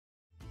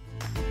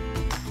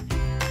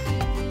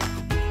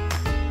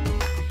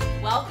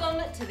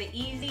the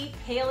easy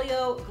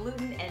paleo,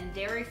 gluten, and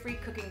dairy-free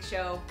cooking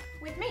show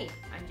with me.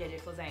 I'm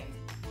JJ Flizanes.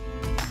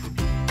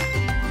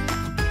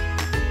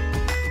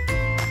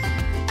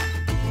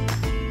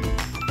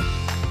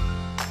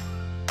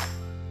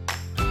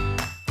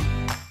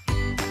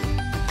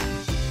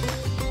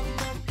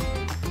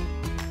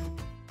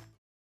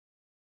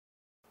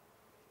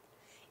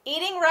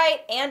 Eating right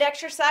and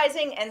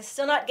exercising and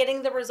still not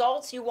getting the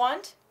results you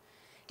want?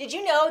 Did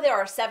you know there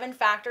are 7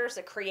 factors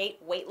that create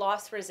weight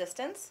loss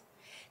resistance?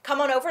 Come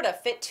on over to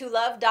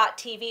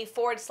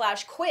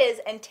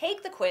fit2love.tv/quiz and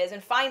take the quiz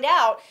and find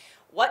out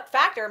what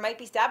factor might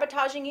be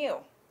sabotaging you.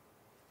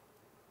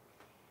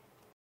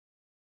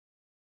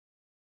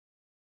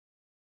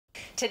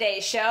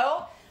 Today's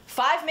show,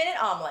 5-minute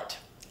omelet.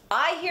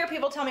 I hear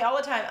people tell me all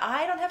the time,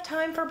 I don't have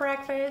time for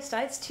breakfast.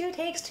 It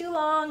takes too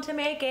long to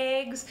make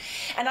eggs.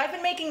 And I've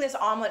been making this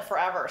omelet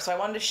forever, so I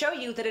wanted to show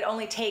you that it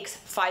only takes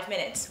 5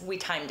 minutes. We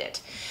timed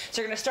it.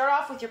 So you're gonna start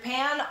off with your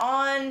pan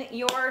on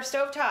your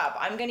stovetop.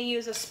 I'm gonna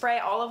use a spray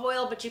olive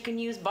oil, but you can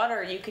use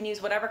butter. You can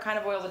use whatever kind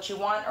of oil that you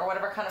want or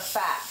whatever kind of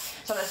fat.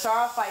 So I'm gonna start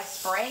off by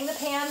spraying the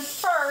pan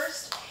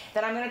first,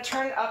 then I'm gonna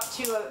turn it up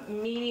to a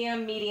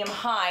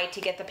medium-high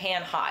to get the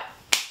pan hot.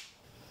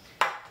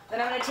 Then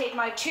I'm going to take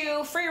my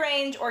 2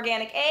 free-range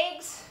organic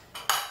eggs,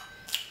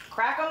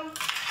 crack them,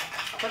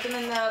 put them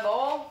in the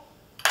bowl,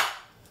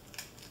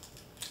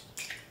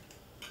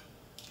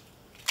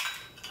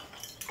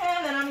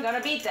 and then I'm going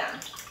to beat them.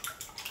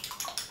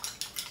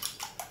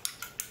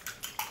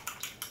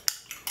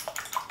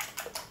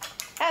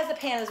 As the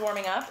pan is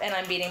warming up and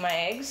I'm beating my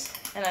eggs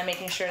and I'm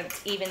making sure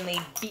it's evenly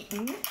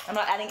beaten, I'm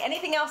not adding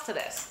anything else to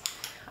this.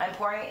 I'm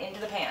pouring it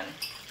into the pan.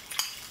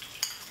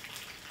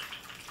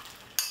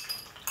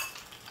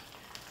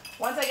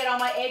 Once I get all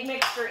my egg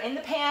mixture in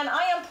the pan,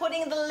 I am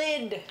putting the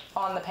lid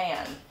on the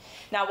pan.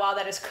 Now while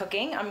that is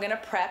cooking, I'm gonna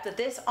prep that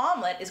this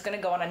omelet is gonna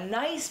go on a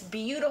nice,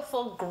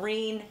 beautiful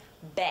green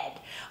bed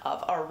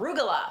of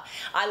arugula.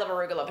 I love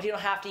arugula, but you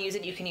don't have to use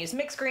it. You can use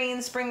mixed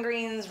greens, spring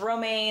greens,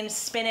 romaine,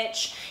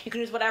 spinach. You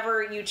can use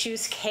whatever you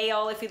choose,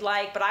 kale if you'd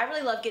like, but I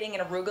really love getting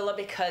an arugula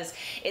because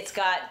it's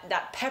got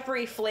that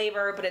peppery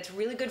flavor, but it's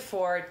really good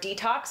for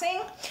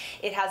detoxing.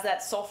 It has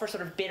that sulfur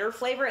sort of bitter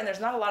flavor, and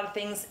there's not a lot of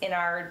things in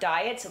our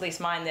diets, at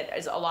least mine, that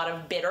is a lot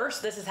of bitter,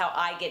 so this is how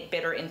I get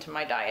bitter into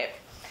my diet.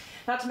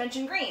 Not to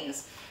mention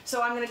greens.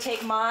 So I'm gonna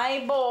take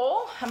my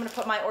bowl, I'm gonna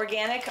put my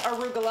organic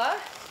arugula,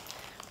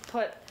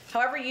 put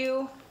however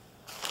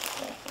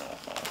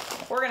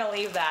we're gonna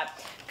leave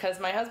that because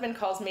my husband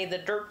calls me the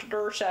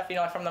dirt chef, you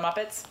know, from the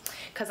Muppets,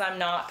 because I'm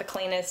not the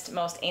cleanest,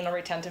 most anal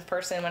retentive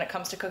person when it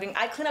comes to cooking.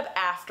 I clean up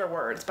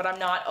afterwards, but I'm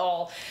not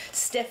all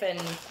stiff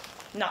and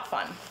not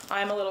fun.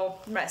 I'm a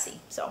little messy,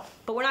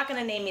 but we're not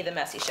gonna name me the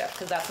messy chef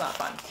because that's not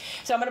fun.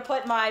 So I'm gonna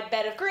put my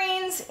bed of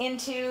greens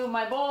into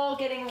my bowl,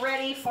 getting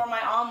ready for my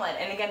omelet.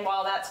 And again,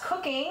 while that's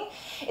cooking,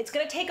 it's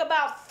gonna take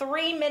about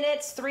 3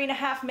 minutes,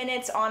 3.5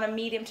 minutes on a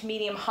medium to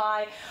medium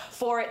high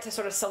for it to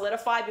sort of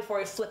solidify before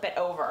we flip it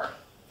over.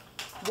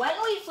 When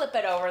we flip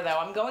it over though,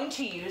 I'm going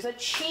to use a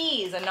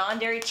cheese, a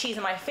non-dairy cheese,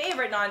 and my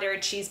favorite non-dairy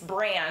cheese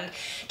brand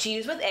to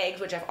use with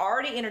eggs, which I've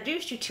already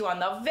introduced you to on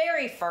the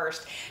very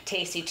first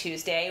Tasty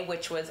Tuesday,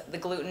 which was the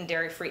gluten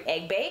dairy-free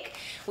egg bake,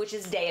 which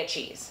is Daiya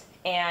cheese.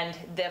 And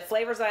the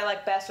flavors that I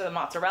like best are the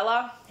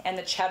mozzarella and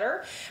the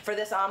cheddar. For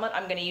this omelet,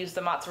 I'm gonna use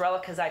the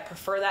mozzarella because I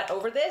prefer that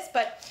over this,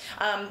 but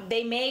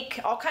they make,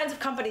 all kinds of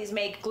companies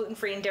make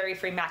gluten-free and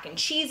dairy-free mac and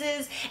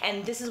cheeses,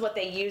 and this is what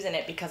they use in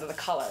it because of the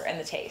color and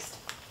the taste.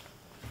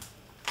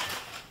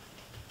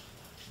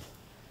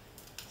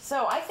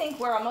 So I think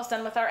we're almost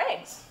done with our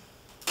eggs.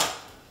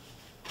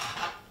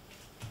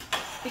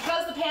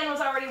 Because the pan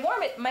was already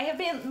warm, it may have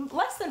been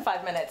less than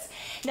 5 minutes.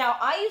 Now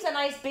I use a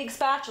nice big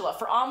spatula.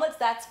 For omelets,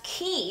 that's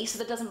key so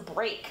that it doesn't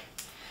break.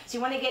 So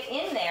you want to get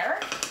in there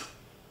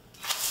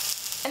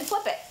and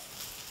flip it.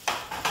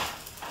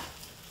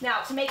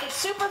 Now to make it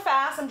super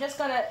fast, I'm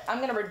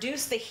gonna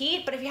reduce the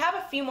heat, but if you have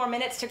a few more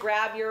minutes to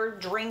grab your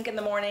drink in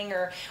the morning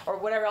or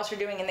whatever else you're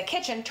doing in the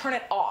kitchen, turn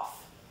it off.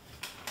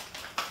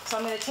 So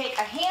I'm going to take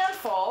a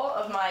handful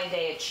of my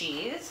Daiya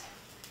cheese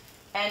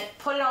and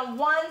put it on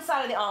one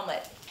side of the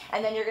omelet,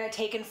 and then you're going to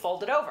take and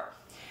fold it over.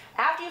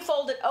 After you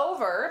fold it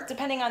over,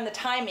 depending on the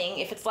timing,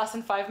 if it's less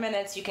than 5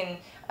 minutes, you can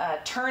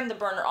turn the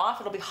burner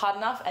off. It'll be hot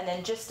enough, and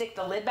then just stick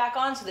the lid back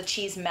on so the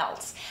cheese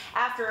melts.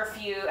 After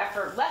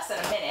less than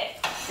a minute,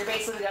 you're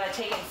basically going to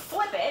take and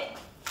flip it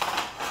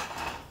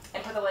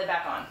and put the lid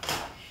back on.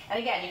 And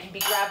again, you can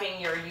be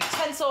grabbing your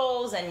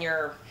utensils and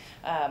your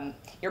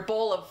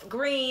bowl of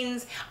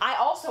greens. I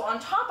also, on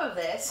top of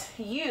this,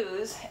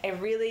 use a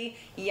really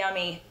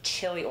yummy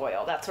chili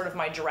oil. That's sort of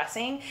my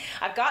dressing.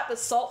 I've got the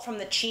salt from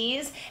the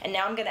cheese, and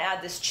now I'm gonna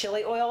add this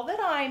chili oil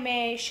that I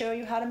may show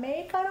you how to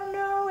make. I don't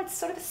know, it's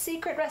sort of a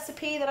secret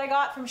recipe that I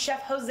got from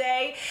Chef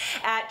Jose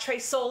at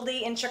Tres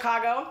Soldi in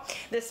Chicago.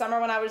 This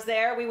summer when I was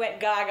there, we went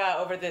gaga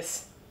over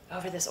this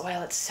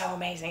oil. It's so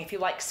amazing. If you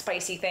like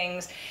spicy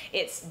things,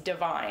 it's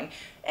divine.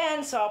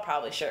 And so I'll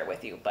probably share it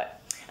with you,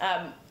 but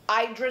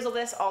I drizzle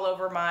this all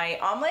over my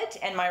omelet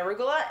and my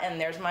arugula, and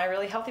there's my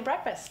really healthy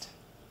breakfast.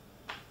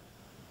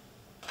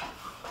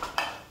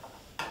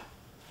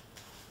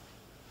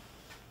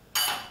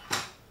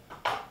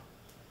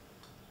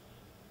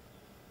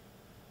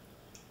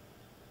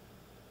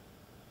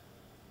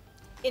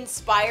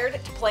 Inspired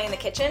to play in the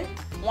kitchen?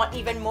 Want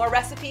even more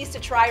recipes to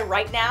try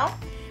right now?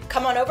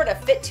 Come on over to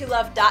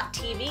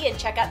fit2love.tv and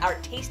check out our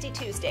Tasty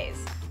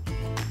Tuesdays.